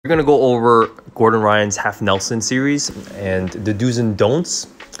We're going to go over Gordon Ryan's Half Nelson series and the do's and don'ts.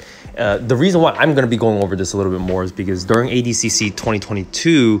 The reason why I'm going to be going over this a little bit more is because during ADCC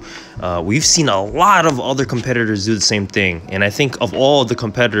 2022, we've seen a lot of other competitors do the same thing. And I think of all the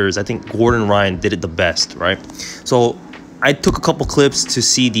competitors, I think Gordon Ryan did it the best, right? So I took a couple clips to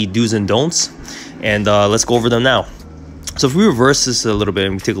see the do's and don'ts, and let's go over them now. So if we reverse this a little bit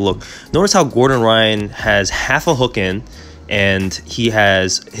and we take a look, notice how Gordon Ryan has half a hook in, and he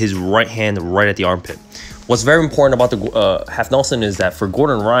has his right hand right at the armpit. What's very important about the half Nelson is that for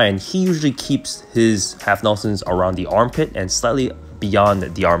Gordon Ryan, he usually keeps his half Nelsons around the armpit and slightly beyond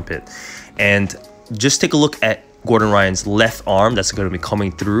the armpit. And just take a look at Gordon Ryan's left arm that's going to be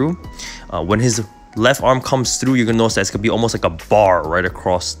coming through. When his left arm comes through, you're going to notice that it's going to be almost like a bar right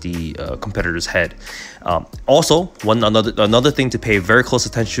across the competitor's head. Also, another thing to pay very close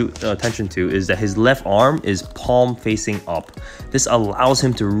attention to is that his left arm is palm facing up. This allows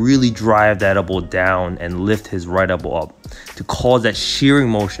him to really drive that elbow down and lift his right elbow up to cause that shearing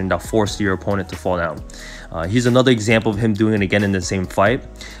motion that forces your opponent to fall down. Here's another example of him doing it again in the same fight,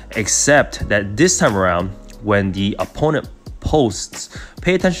 except that this time around, when the opponent posts,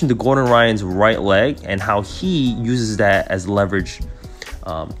 pay attention to Gordon Ryan's right leg and how he uses that as leverage.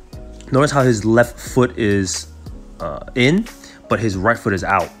 Notice how his left foot is in, but his right foot is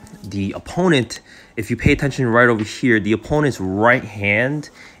out. The opponent, if you pay attention right over here, the opponent's right hand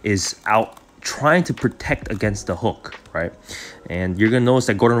is out trying to protect against the hook, right? And you're gonna notice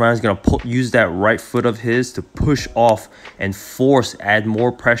that Gordon Ryan is gonna use that right foot of his to push off and add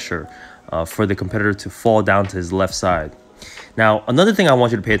more pressure for the competitor to fall down to his left side. Now, another thing I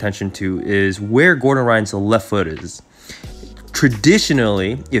want you to pay attention to is where Gordon Ryan's left foot is.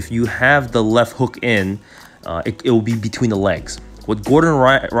 Traditionally, if you have the left hook in, it will be between the legs. What Gordon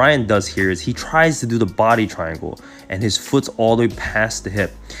Ryan does here is he tries to do the body triangle, and his foot's all the way past the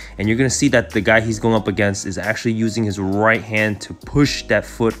hip. And you're going to see that the guy he's going up against is actually using his right hand to push that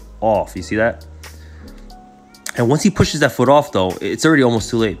foot off. You see that? And once he pushes that foot off, though, it's already almost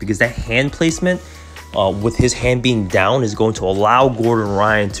too late, because that hand placement, with his hand being down, is going to allow Gordon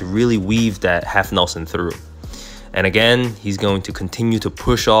Ryan to really weave that half Nelson through. And again, he's going to continue to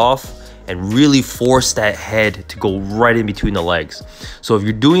push off and really force that head to go right in between the legs. So if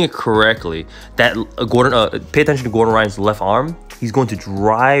you're doing it correctly, that pay attention to Gordon Ryan's left arm. He's going to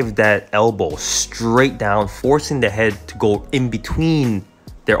drive that elbow straight down, forcing the head to go in between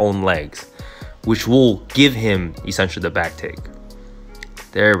their own legs, which will give him essentially the back take.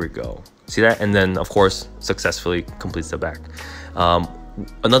 There we go. See that? And then, of course, successfully completes the back.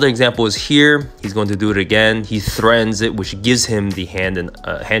 Another example is here. He's going to do it again. He threatens it, which gives him the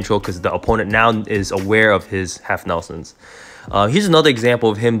hand choke because the opponent now is aware of his half Nelsons. Here's another example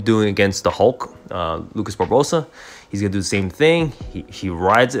of him doing against the Hulk, Lucas Barbosa. He's going to do the same thing. He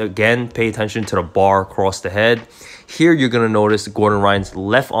rides it again. Pay attention to the bar across the head. Here, you're going to notice Gordon Ryan's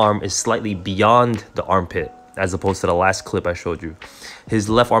left arm is slightly beyond the armpit, as opposed to the last clip I showed you. His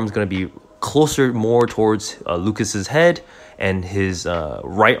left arm is going to be closer more towards Lucas's head, and his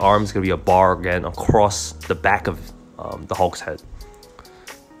right arm is going to be a bar again across the back of the Hulk's head.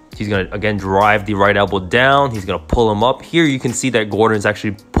 He's going to, again, drive the right elbow down. He's going to pull him up. Here you can see that Gordon is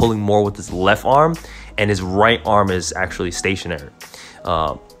actually pulling more with his left arm, and his right arm is actually stationary.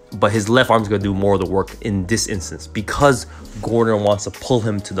 But his left arm is going to do more of the work in this instance because Gordon wants to pull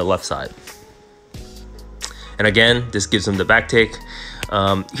him to the left side. And again, this gives him the back take.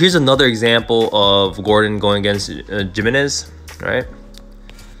 Here's another example of Gordon going against Jimenez, right?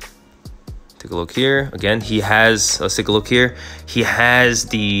 Take a look here. Again, let's take a look here. He has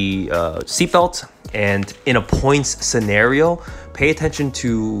the seatbelt, and in a points scenario, pay attention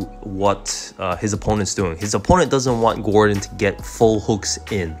to what his opponent's doing. His opponent doesn't want Gordon to get full hooks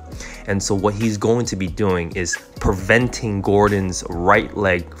in. And so what he's going to be doing is preventing Gordon's right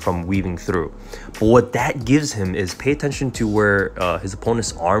leg from weaving through. But what that gives him is, pay attention to where his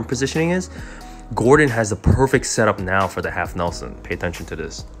opponent's arm positioning is. Gordon has the perfect setup now for the half Nelson. Pay attention to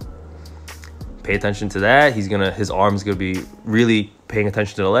this. Pay attention to that. His arm's gonna be really paying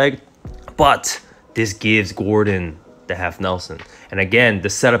attention to the leg. But this gives Gordon the half Nelson. And again, the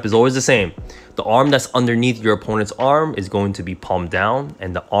setup is always the same. The arm that's underneath your opponent's arm is going to be palm down,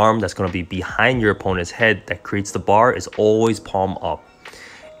 and the arm that's going to be behind your opponent's head that creates the bar is always palm up.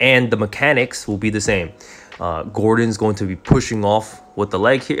 And the mechanics will be the same. Gordon's going to be pushing off with the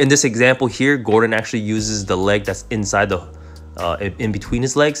leg here. In this example here, Gordon actually uses the leg that's inside the in between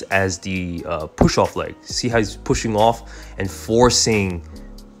his legs as the push-off leg. See how he's pushing off and forcing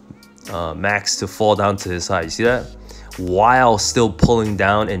Max to fall down to his side. You see that? While still pulling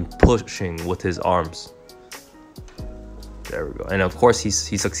down and pushing with his arms. There we go. And of course, he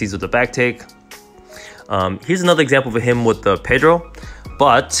succeeds with the back take. Here's another example of him with the Pedro.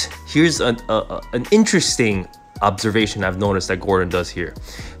 But here's an interesting observation I've noticed that Gordon does here.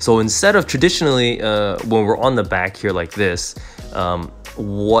 So instead of traditionally, when we're on the back here like this,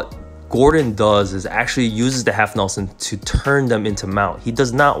 what Gordon does is actually uses the half Nelson to turn them into mount. He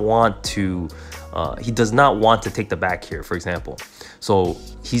does not want to take the back here, for example. So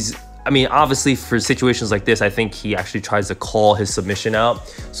I mean, obviously for situations like this, I think he actually tries to call his submission out.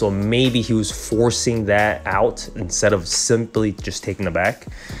 So maybe he was forcing that out instead of simply just taking the back.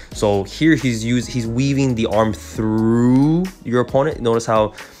 So here he's weaving the arm through your opponent. Notice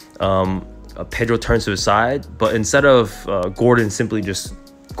how Pedro turns to his side, but instead of Gordon simply just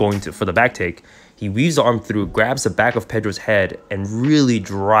going for the back take, he weaves the arm through, grabs the back of Pedro's head, and really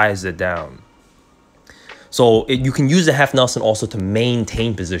drives it down. So you can use the half Nelson also to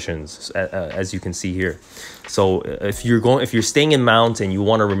maintain positions, as you can see here. So if you're staying in mount and you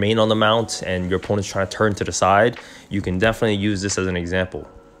want to remain on the mount and your opponent's trying to turn to the side, you can definitely use this as an example.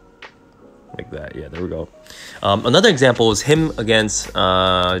 Like that, yeah, there we go. Another example is him against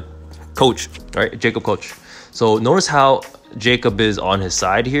Coach, right? Jacob Coach. So notice how Jacob is on his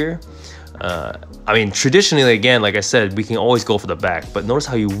side here. I mean, traditionally, again, like I said, we can always go for the back, but notice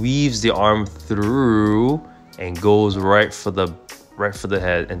how he weaves the arm through and goes right for the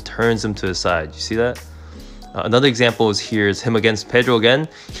head and turns him to the side. You see that? Another example is him against Pedro again.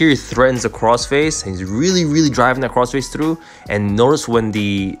 Here he threatens the crossface, and he's really driving that crossface through. And notice when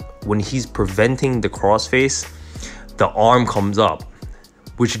he's preventing the crossface, the arm comes up,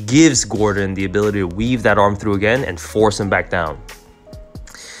 which gives Gordon the ability to weave that arm through again and force him back down.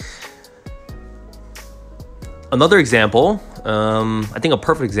 Another example, I think a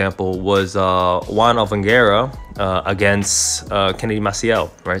perfect example was Juan Alvarenga against Kennedy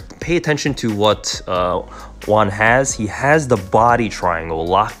Maciel, right? Pay attention to what Juan has. He has the body triangle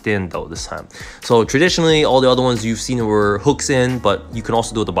locked in though this time. So traditionally, all the other ones you've seen were hooks in, but you can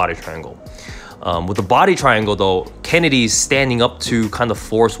also do it with the body triangle. With the body triangle though, Kennedy's standing up to kind of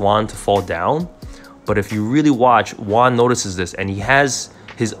force Juan to fall down. But if you really watch, Juan notices this and he has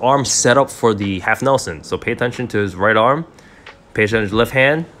his arm set up for the half Nelson. So pay attention to his right arm. Pay attention to his left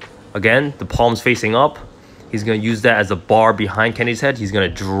hand. Again, the palm's facing up. He's going to use that as a bar behind Kennedy's head. He's going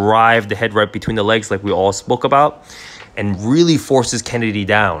to drive the head right between the legs like we all spoke about and really forces Kennedy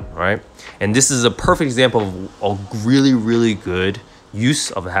down, right? And this is a perfect example of a really good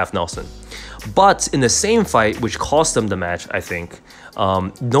use of a half Nelson. But in the same fight, which cost them the match, I think,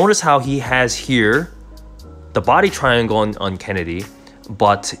 notice how he has here the body triangle on Kennedy,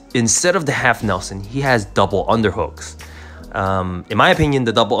 but instead of the half Nelson, he has double underhooks. In my opinion,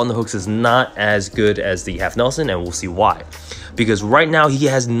 the double underhooks is not as good as the half Nelson, and we'll see why. Because right now he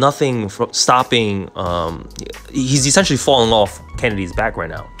has nothing stopping. He's essentially falling off Kennedy's back right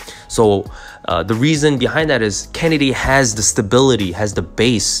now. So the reason behind that is Kennedy has the stability, has the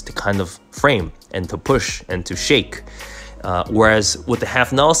base to kind of frame and to push and to shake. Whereas with the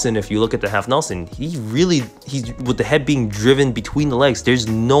half Nelson, if you look at the half Nelson, he's with the head being driven between the legs, there's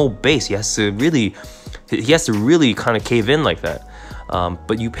no base. He has to really kind of cave in like that.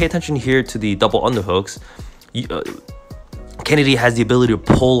 But you pay attention here to the double underhooks. Kennedy has the ability to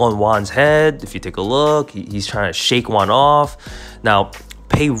pull on Juan's head. If you take a look, he's trying to shake Juan off. Now,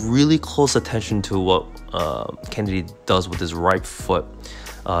 pay really close attention to what Kennedy does with his right foot.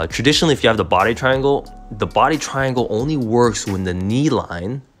 Traditionally, if you have the body triangle only works when the knee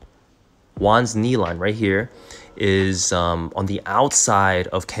line, Juan's knee line right here, is on the outside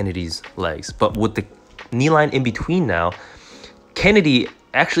of Kennedy's legs. But with the knee line in between now, Kennedy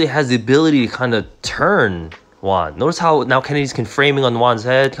actually has the ability to kind of turn Juan. Notice how now Kennedy's framing on Juan's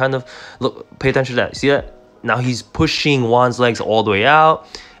head, kind of. Look, pay attention to that. See that? Now he's pushing Juan's legs all the way out,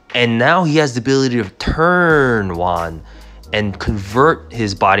 and now he has the ability to turn Juan and convert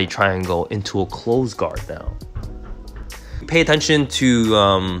his body triangle into a closed guard now. Pay attention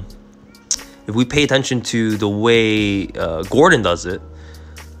to, if we pay attention to the way Gordon does it,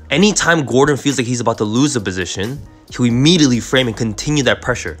 anytime Gordon feels like he's about to lose a position, he'll immediately frame and continue that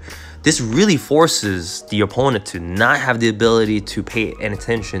pressure. This really forces the opponent to not have the ability to pay any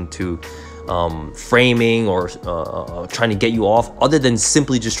attention to framing or trying to get you off, other than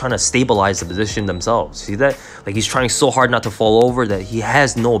simply just trying to stabilize the position themselves. See that? Like, he's trying so hard not to fall over that he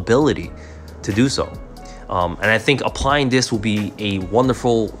has no ability to do so. And I think applying this will be a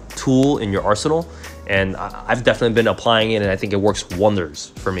wonderful tool in your arsenal, and I've definitely been applying it, and I think it works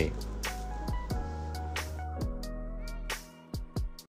wonders for me.